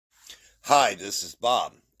Hi, this is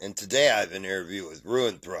Bob, and today I have an interview with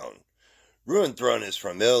Ruinthrone. Ruinthrone is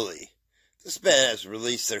from Italy. This band has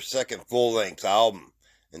released their second full-length album,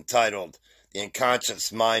 entitled The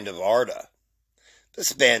Unconscious Mind of Arda.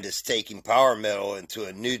 This band is taking power metal into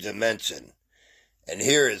a new dimension, and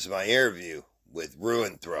here is my interview with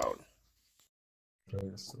Ruinthrone.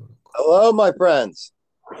 Hello, my friends.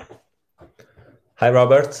 Hi,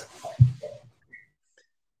 Robert.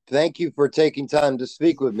 Thank you for taking time to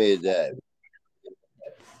speak with me today.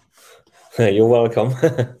 You're welcome.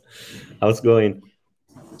 How's it going?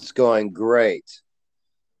 It's going great.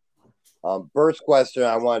 First question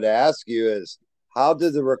I wanted to ask you is, how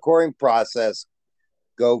did the recording process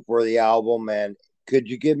go for the album, and could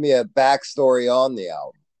you give me a backstory on the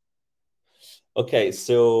album? Okay,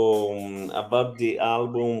 so about the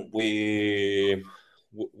album, we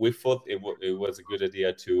thought it was a good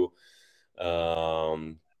idea to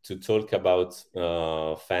talk about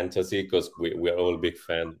fantasy because we're all big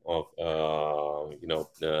fan of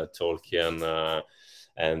Tolkien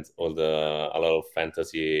and a lot of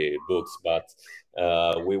fantasy books, but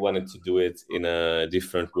we wanted to do it in a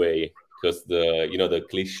different way because the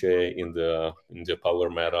cliche in the power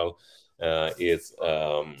metal is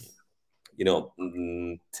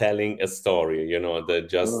telling a story, that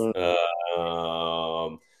just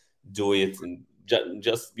do it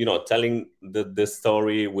just telling the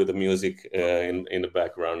story with the music in the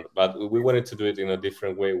background, but we wanted to do it in a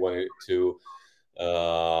different way. We wanted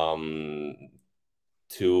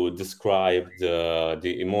to describe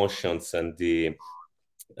the emotions and the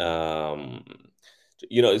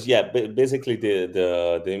basically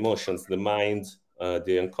the emotions, the mind,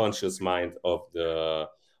 the unconscious mind of a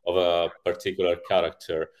particular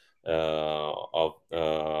character of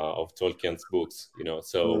Tolkien's books.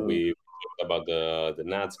 So we talked about the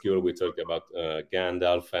Nazgul, we talked about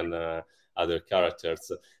Gandalf and other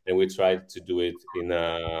characters, and we tried to do it in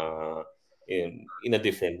a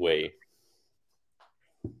different way.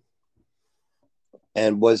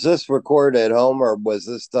 And was this recorded at home, or was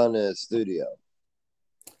this done in a studio?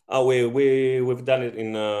 Oh, we've done it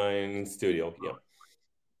in studio, yeah.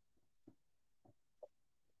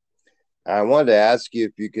 I wanted to ask you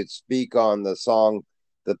if you could speak on the song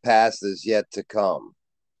 "The Past Is Yet to Come."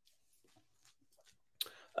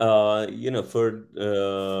 For you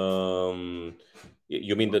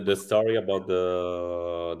mean the story about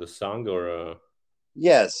the song, or?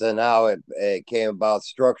 Yes, and how it came about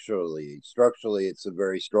structurally. Structurally, it's a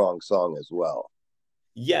very strong song as well.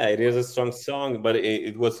 Yeah, it is a strong song, but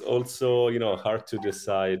it was also hard to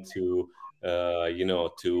decide to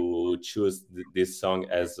choose this song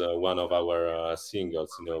as one of our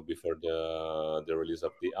singles before the release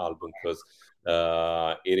of the album, because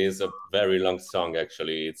it is a very long song.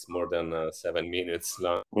 Actually, it's more than 7 minutes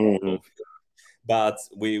long. Mm-hmm. But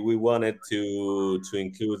we wanted to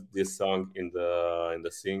include this song in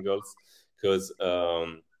the singles because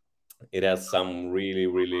it has some really,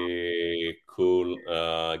 really cool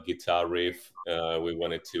guitar riff. We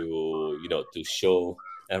wanted to show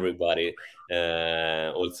everybody.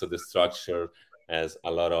 Also, the structure has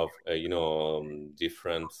a lot of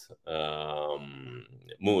different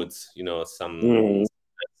moods. Mm-hmm.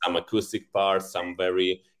 Some acoustic parts, some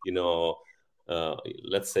very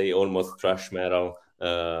let's say almost thrash metal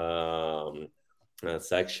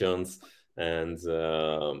sections, and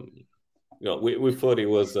we thought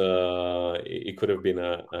it could have been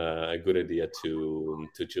a good idea to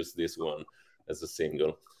choose this one as a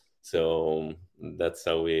single. So that's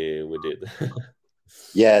how we did.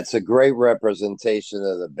 Yeah, it's a great representation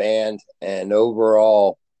of the band and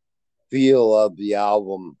overall feel of the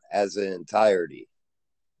album as an entirety.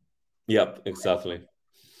 Yep, exactly.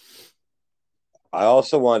 I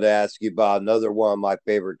also wanted to ask you about another one of my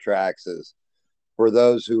favorite tracks is "For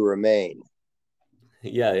Those Who Remain."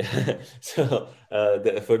 Yeah. So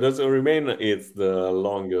for those who remain, it's the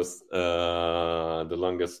longest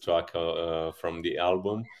track from the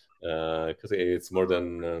album because it's more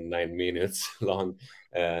than 9 minutes long,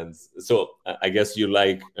 and so I guess you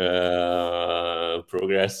like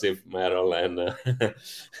progressive metal and and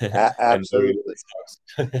very Absolutely.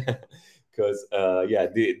 songs because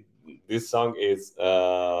this song is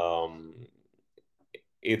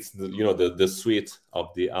it's the suite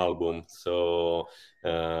of the album. So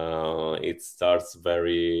it starts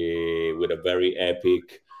with a very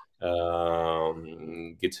epic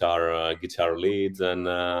guitar leads, and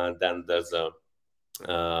then there's a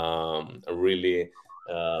really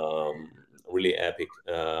epic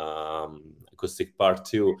acoustic part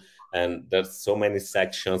too, and there's so many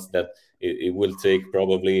sections that it will take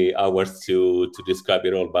probably hours to describe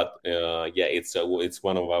it all, but it's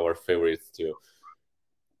one of our favorites too.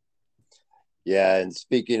 Yeah, and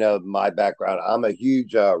speaking of my background, I'm a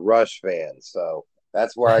huge Rush fan, so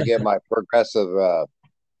that's where I get my progressive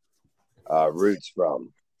roots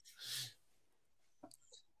from.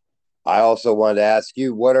 I also wanted to ask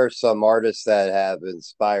you, what are some artists that have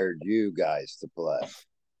inspired you guys to play?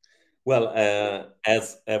 Well,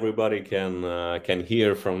 as everybody can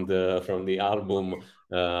hear from the album,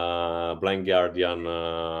 Blind Guardian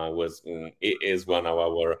is one of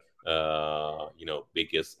our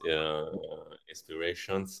biggest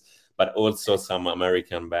inspirations, but also some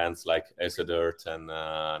American bands like Dirt and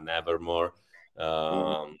Nevermore.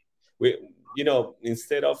 Mhm. We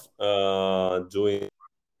instead of doing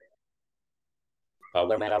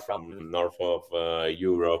power metal from north of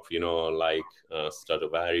Europe, like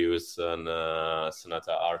Stradivarius and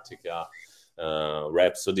Sonata Arctica,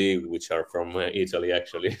 Rhapsody, which are from Italy,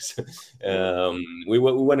 actually. Mhm. We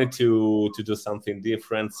wanted to do something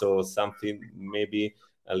different, so something maybe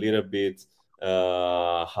a little bit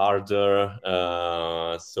harder.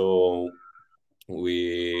 So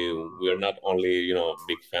we are not only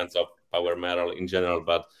big fans of power metal in general,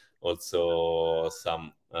 but also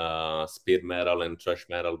some speed metal and thrash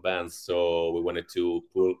metal bands. So we wanted to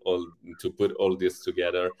put all this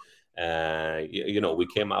together. We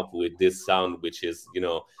came up with this sound, which is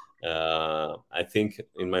I think,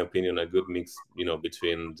 in my opinion, a good mix,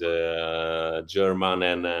 between the German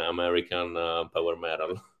and American power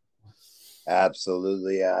metal.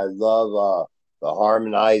 Absolutely. I love the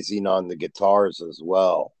harmonizing on the guitars as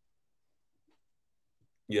well.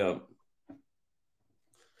 Yeah.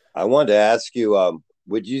 I wanted to ask you,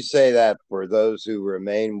 would you say that For Those Who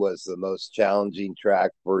Remain was the most challenging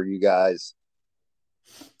track for you guys?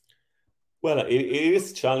 Well, it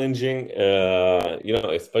is challenging,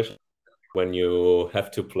 especially when you have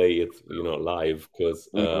to play it, live, because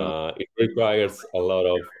Mhm. it requires a lot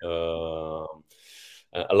of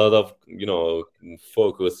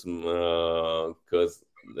focus, because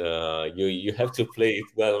you have to play it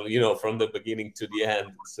well, from the beginning to the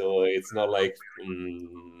end. So it's not like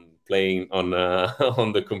playing on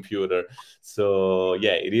on the computer. So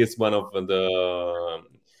yeah, it is one of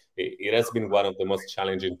it has been one of the most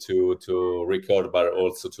challenging to record, but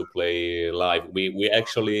also to play live. We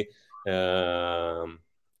actually haven't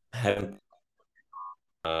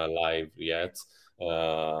live yet.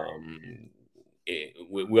 Um,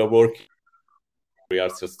 we are working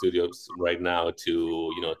rehearsal studios right now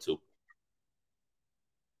to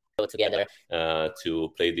go together to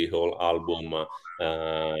play the whole album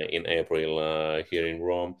in April here in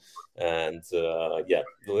Rome. And yeah,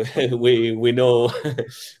 we know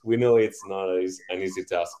we know it's not an easy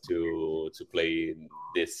task to play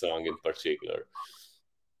this song in particular.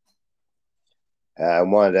 I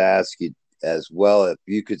wanted to ask you as well if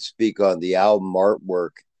you could speak on the album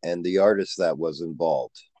artwork and the artist that was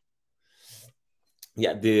involved.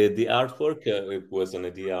 Yeah, the artwork, it was an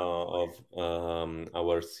idea of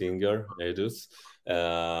our singer Edus.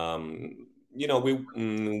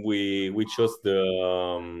 We chose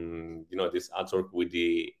this artwork with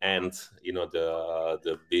the ant,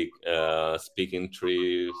 the big speaking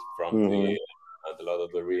tree from Mm-hmm. the Lord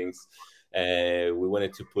of the Rings. We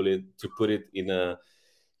wanted to put it in a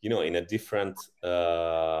different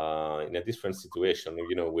situation.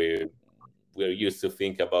 We're used to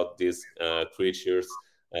think about these creatures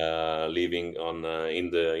living in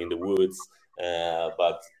the woods,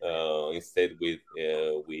 but instead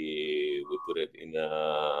we put it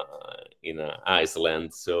in a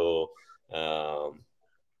Iceland. So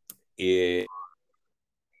it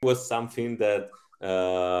was something that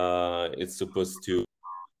it's supposed to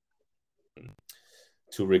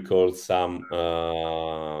recall some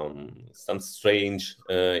strange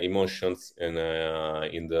emotions in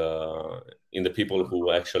the people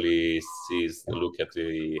who actually look at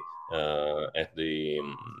the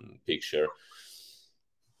picture.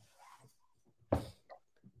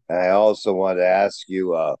 I also want to ask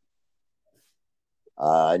you,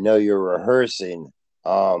 I know you're rehearsing.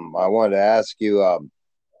 I wanted to ask you,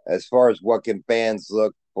 as far as what can fans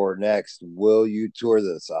look for next, will you tour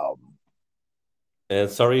this album?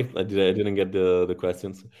 Sorry, I didn't get the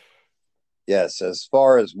questions. Yes, as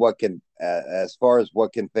far as what can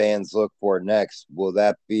fans look for next, will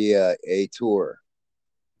that be a tour?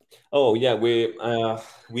 Oh yeah, we're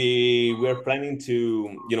planning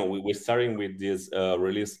to, we're starting with this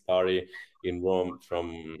release party in Rome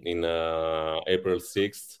from in April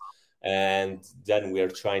 6th, and then we are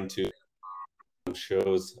trying to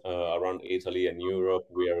shows around Italy and Europe.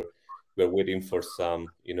 We're waiting for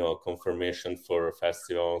some, confirmation for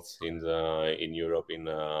festivals in Europe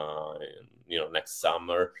next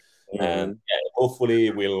summer, and Mm-hmm. yeah,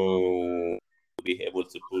 hopefully we'll be able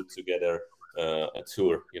to put together a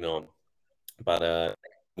tour, but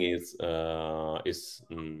it's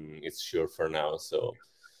sure for now. So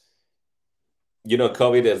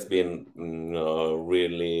COVID has been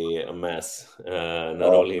really a mess, not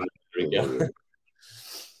Oh, only in America. absolutely.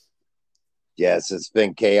 Yes, it's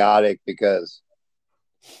been chaotic because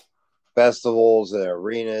festivals and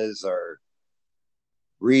arenas are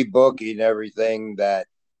rebooking everything that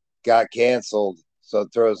got canceled, so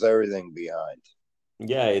it throws everything behind.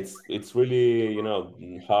 Yeah, it's really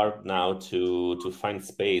hard now to find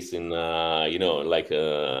space in like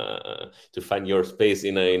to find your space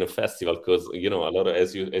in a festival, because a lot of,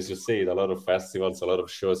 as you said, a lot of festivals, a lot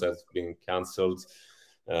of shows have been canceled.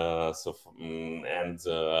 And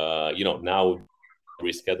now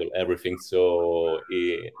reschedule everything, so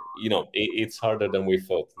it's harder than we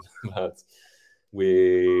thought, but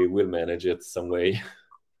we will manage it some way.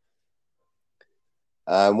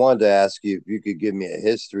 I wanted to ask you if you could give me a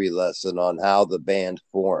history lesson on how the band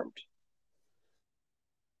formed.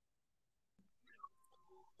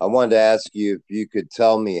 I wanted to ask you if you could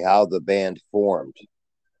tell me how the band formed.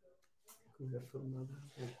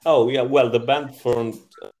 Oh yeah, well, the band formed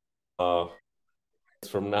uh,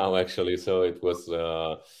 from now, actually. So it was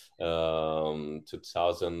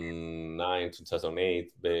 2009,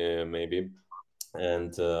 2008, maybe.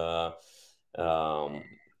 And um,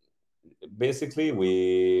 basically,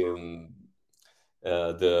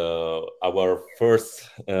 the our first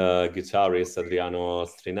guitarist, Adriano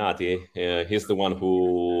Strinati, he's the one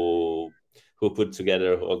who put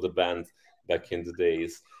together all the band back in the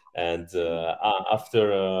days. And after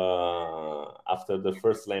the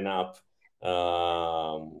first lineup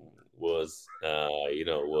was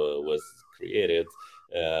created,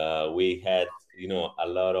 we had a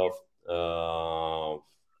lot of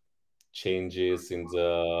changes in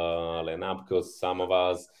the lineup, because some of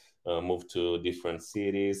us moved to different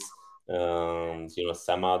cities.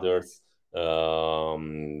 Some others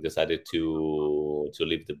decided to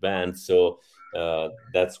leave the band. So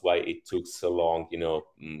that's why it took so long,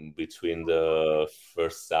 between the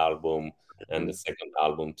first album and the second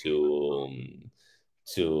album to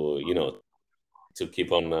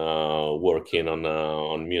keep on working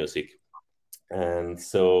on music. And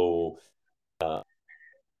so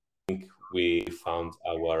we found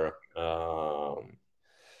our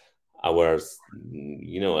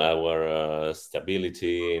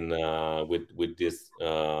stability in with this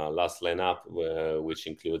last lineup, which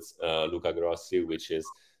includes Luca Grossi, which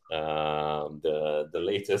is the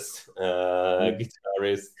latest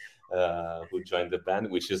guitarist who joined the band,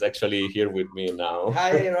 which is actually here with me now.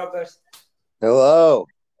 Hi, Robert. Hello.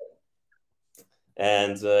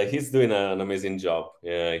 And he's doing an amazing job.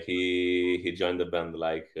 He joined the band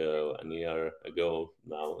like a year ago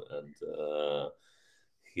now, and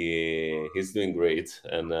he's doing great.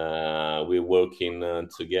 And we're working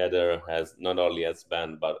together as not only as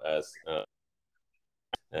band but as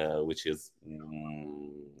which is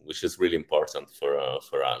really important for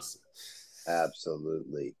us.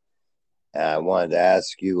 Absolutely. I wanted to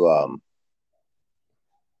ask you,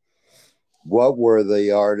 what were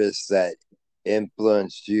the artists that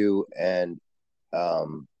influenced you and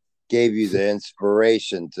gave you the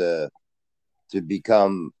inspiration to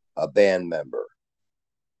become a band member?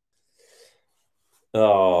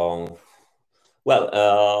 Oh, well,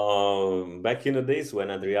 back in the days when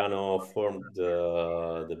Adriano formed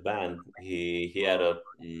the band, he had a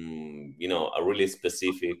really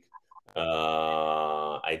specific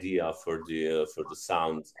idea for the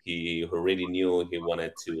sound. He already knew he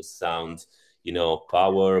wanted to sound,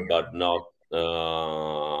 power, but not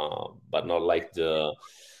like the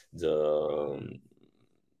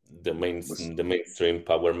the mainstream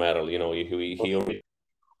power metal. He already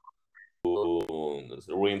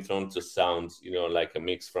Ruinthrone to sound, like a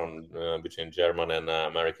mix from between German and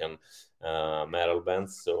American metal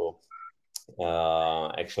bands. So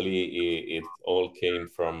actually, it all came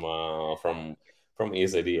from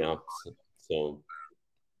his idea. So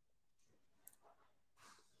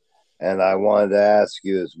And I wanted to ask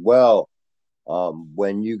you as well,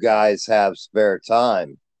 when you guys have spare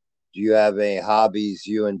time, do you have any hobbies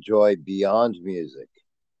you enjoy beyond music?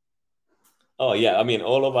 oh yeah, I mean,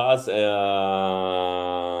 all of us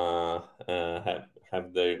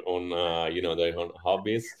have their own their own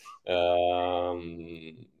hobbies. So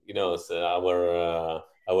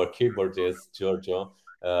our keyboardist Giorgio,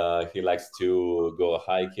 he likes to go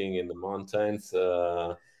hiking in the mountains.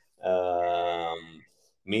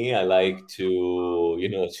 Me, I like to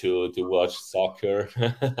watch soccer.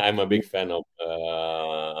 I'm a big fan of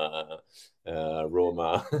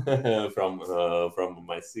Roma from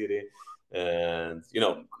my city. And I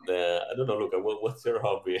don't know, Luca, what's your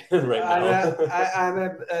hobby right I'm now? a, I'm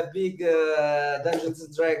a big Dungeons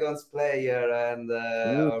and Dragons player and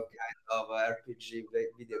Mm. all kind of RPG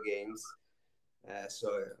video games.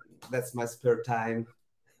 So that's my spare time.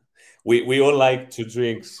 We all like to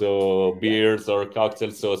drink, so Yeah. beers or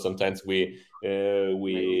cocktails. So sometimes we go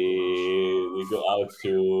out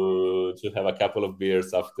to have a couple of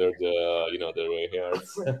beers after the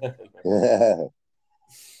rehearsals.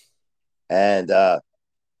 And I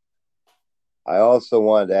also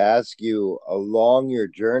wanted to ask you, along your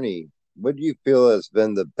journey, what do you feel has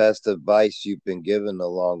been the best advice you've been given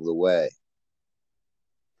along the way?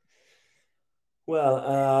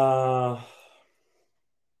 Well,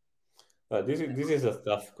 this is a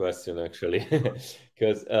tough question actually,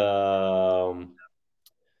 because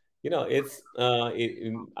it's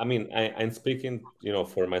I mean, I'm speaking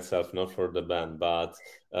for myself, not for the band, but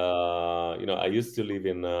I used to live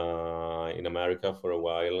in America for a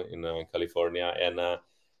while in California, and I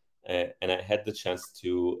had the chance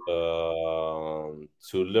to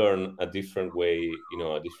learn a different way,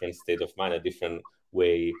 a different state of mind, a different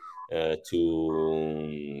way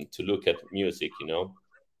to look at music,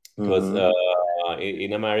 because Mm-hmm.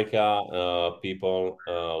 in America, people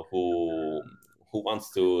who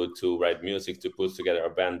wants to write music, to put together a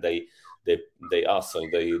band, they hustle,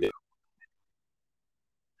 they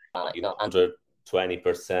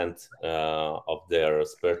 120% of their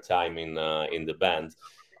spare time in the band,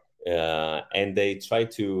 and they try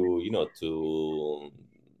to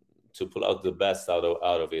to pull out the best out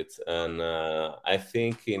of it. And I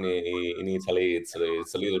think in Italy it's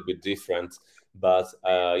a little bit different. But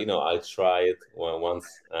I tried once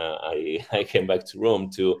I I came back to Rome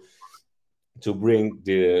to bring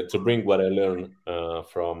what I learned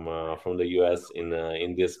from the US in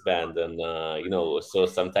this band. And so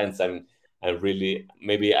sometimes I'm really,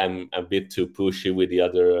 maybe I'm a bit too pushy with the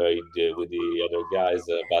other guys,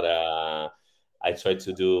 but I try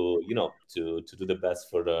to do to do the best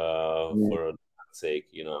for the sake,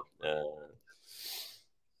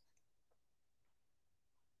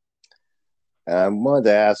 And I wanted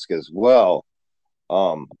to ask as well,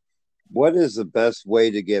 um, what is the best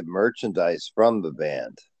way to get merchandise from the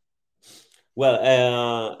band?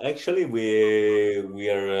 Well, actually, we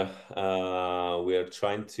are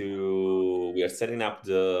setting up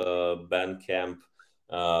the Bandcamp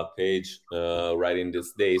page right in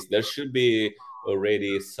these days. There should be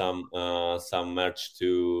already some merch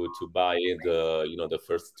to buy the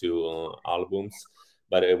first two albums,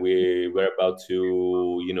 but we're about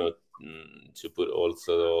to put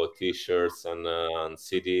also T-shirts and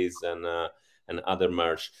CDs and other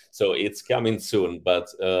merch. So it's coming soon, but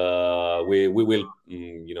we will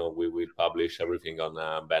we will publish everything on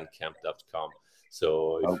bandcamp.com.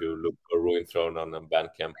 So if Oh, you look for Ruinthrone on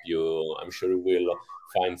Bandcamp, I'm sure you will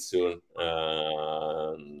find soon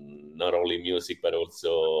not only music but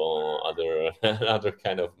also other other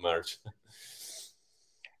kind of merch.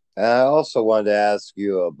 and I also wanted to ask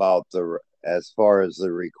you about as far as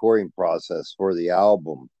the recording process for the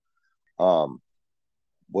album. Um,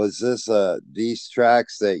 was this these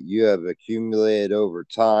tracks that you have accumulated over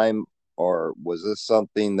time, or was this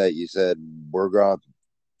something that you said we're going to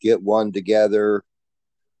get one together,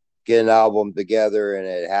 get an album together, and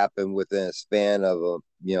it happened within a span of a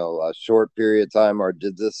short period of time, or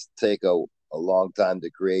did this take a long time to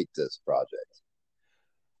create this project?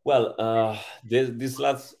 Well, this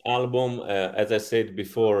last album, as I said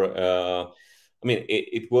before, I mean,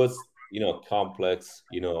 it was complex,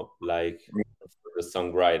 like the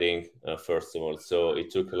songwriting, first of all. So it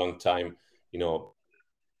took a long time, because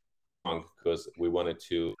we wanted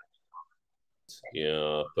to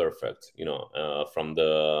perfect, from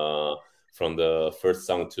the first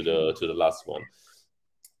song to the last one.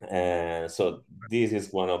 And so this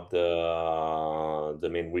is one of the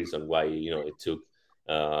main reason why it took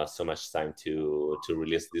so much time to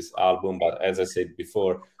release this album. But as I said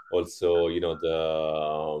before, also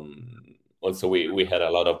also we had a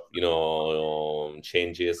lot of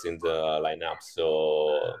changes in the lineup,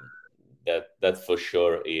 so that for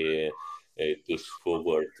sure it pushed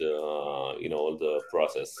forward all the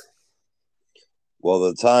process. Well,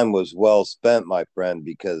 the time was well spent, my friend,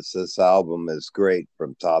 because this album is great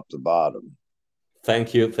from top to bottom.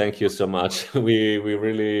 Thank you so much. We're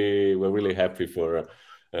really happy for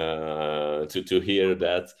to hear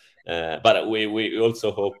that. But we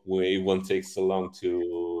also hope it won't take so long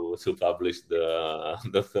to publish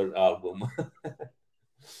the third album.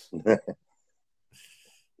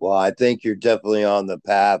 Well, I think you're definitely on the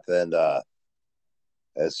path, and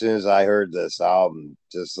as soon as I heard this album,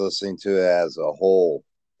 just listening to it as a whole,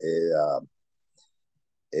 it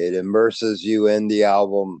it immerses you in the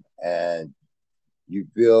album, and you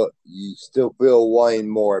still feel wanting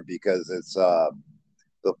more because it's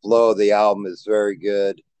the flow of the album is very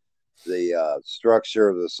good. The structure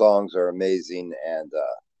of the songs are amazing, and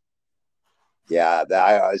yeah,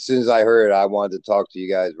 as soon as I heard it, I wanted to talk to you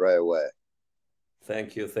guys right away.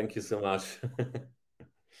 Thank you so much.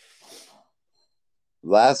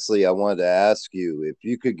 Lastly, I wanted to ask you if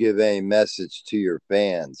you could give a message to your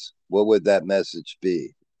fans, what would that message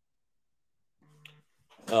be?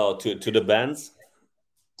 Oh, to the bands?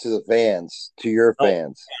 To the fans, to your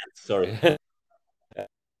fans. Sorry.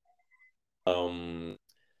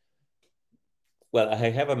 Well, I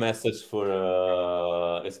have a message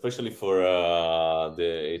for, especially for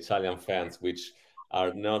the Italian fans, which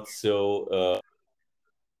are not so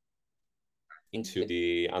into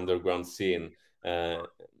the underground scene.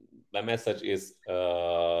 My message is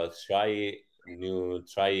try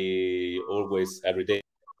always every day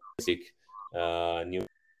music, new,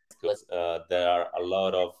 because there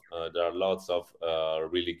are lots of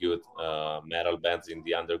really good metal bands in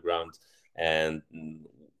the underground, and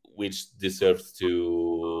which deserves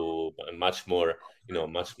to much more,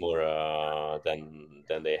 much more than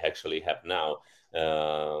they actually have now.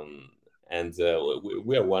 And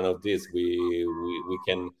we are one of these. We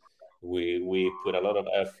put a lot of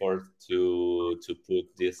effort to put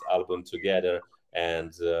this album together,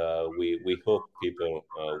 and we hope people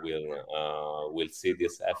will see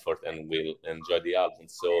this effort and will enjoy the album.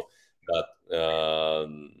 So, but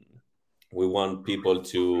we want people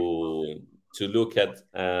to look at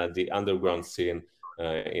the underground scene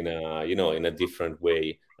in a in a different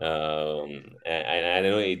way. And I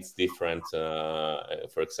know it's different.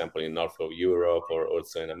 For example, in North of Europe or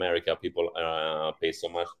also in America, people pay so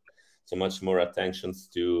much more attention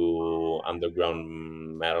to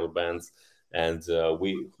underground metal bands, and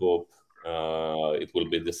we hope it will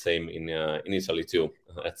be the same in Italy too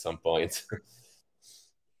at some point.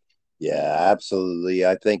 Yeah, absolutely.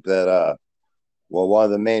 I think that well, one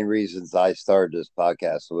of the main reasons I started this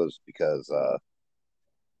podcast was because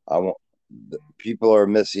I want people are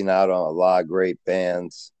missing out on a lot of great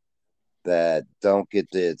bands that don't get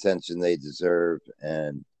the attention they deserve,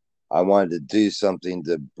 and I wanted to do something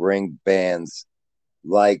to bring bands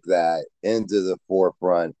like that into the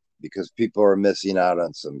forefront because people are missing out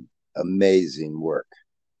on some amazing work.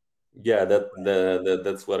 Yeah,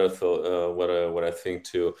 that's what I thought. What I think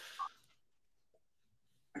too.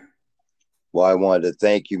 Well, I wanted to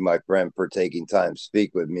thank you, my friend, for taking time to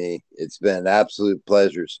speak with me. It's been an absolute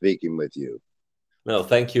pleasure speaking with you. No,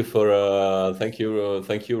 thank you for thank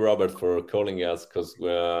you, Robert, for calling us, because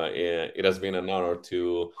it has been an honor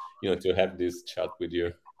to to have this chat with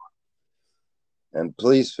you. And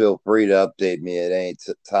please feel free to update me at any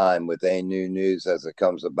time with any new news as it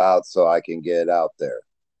comes about so I can get it out there.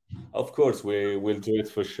 Of course, we will do it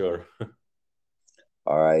for sure.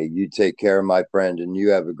 All right. You take care, my friend, and you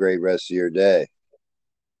have a great rest of your day.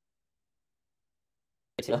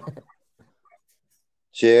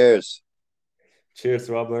 Cheers. Cheers,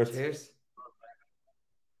 Robert. Cheers.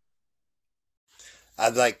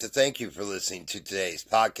 I'd like to thank you for listening to today's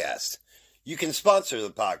podcast. You can sponsor the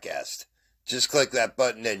podcast. Just click that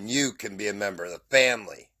button and you can be a member of the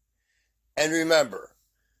family. And remember,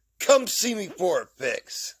 come see me for a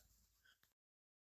fix.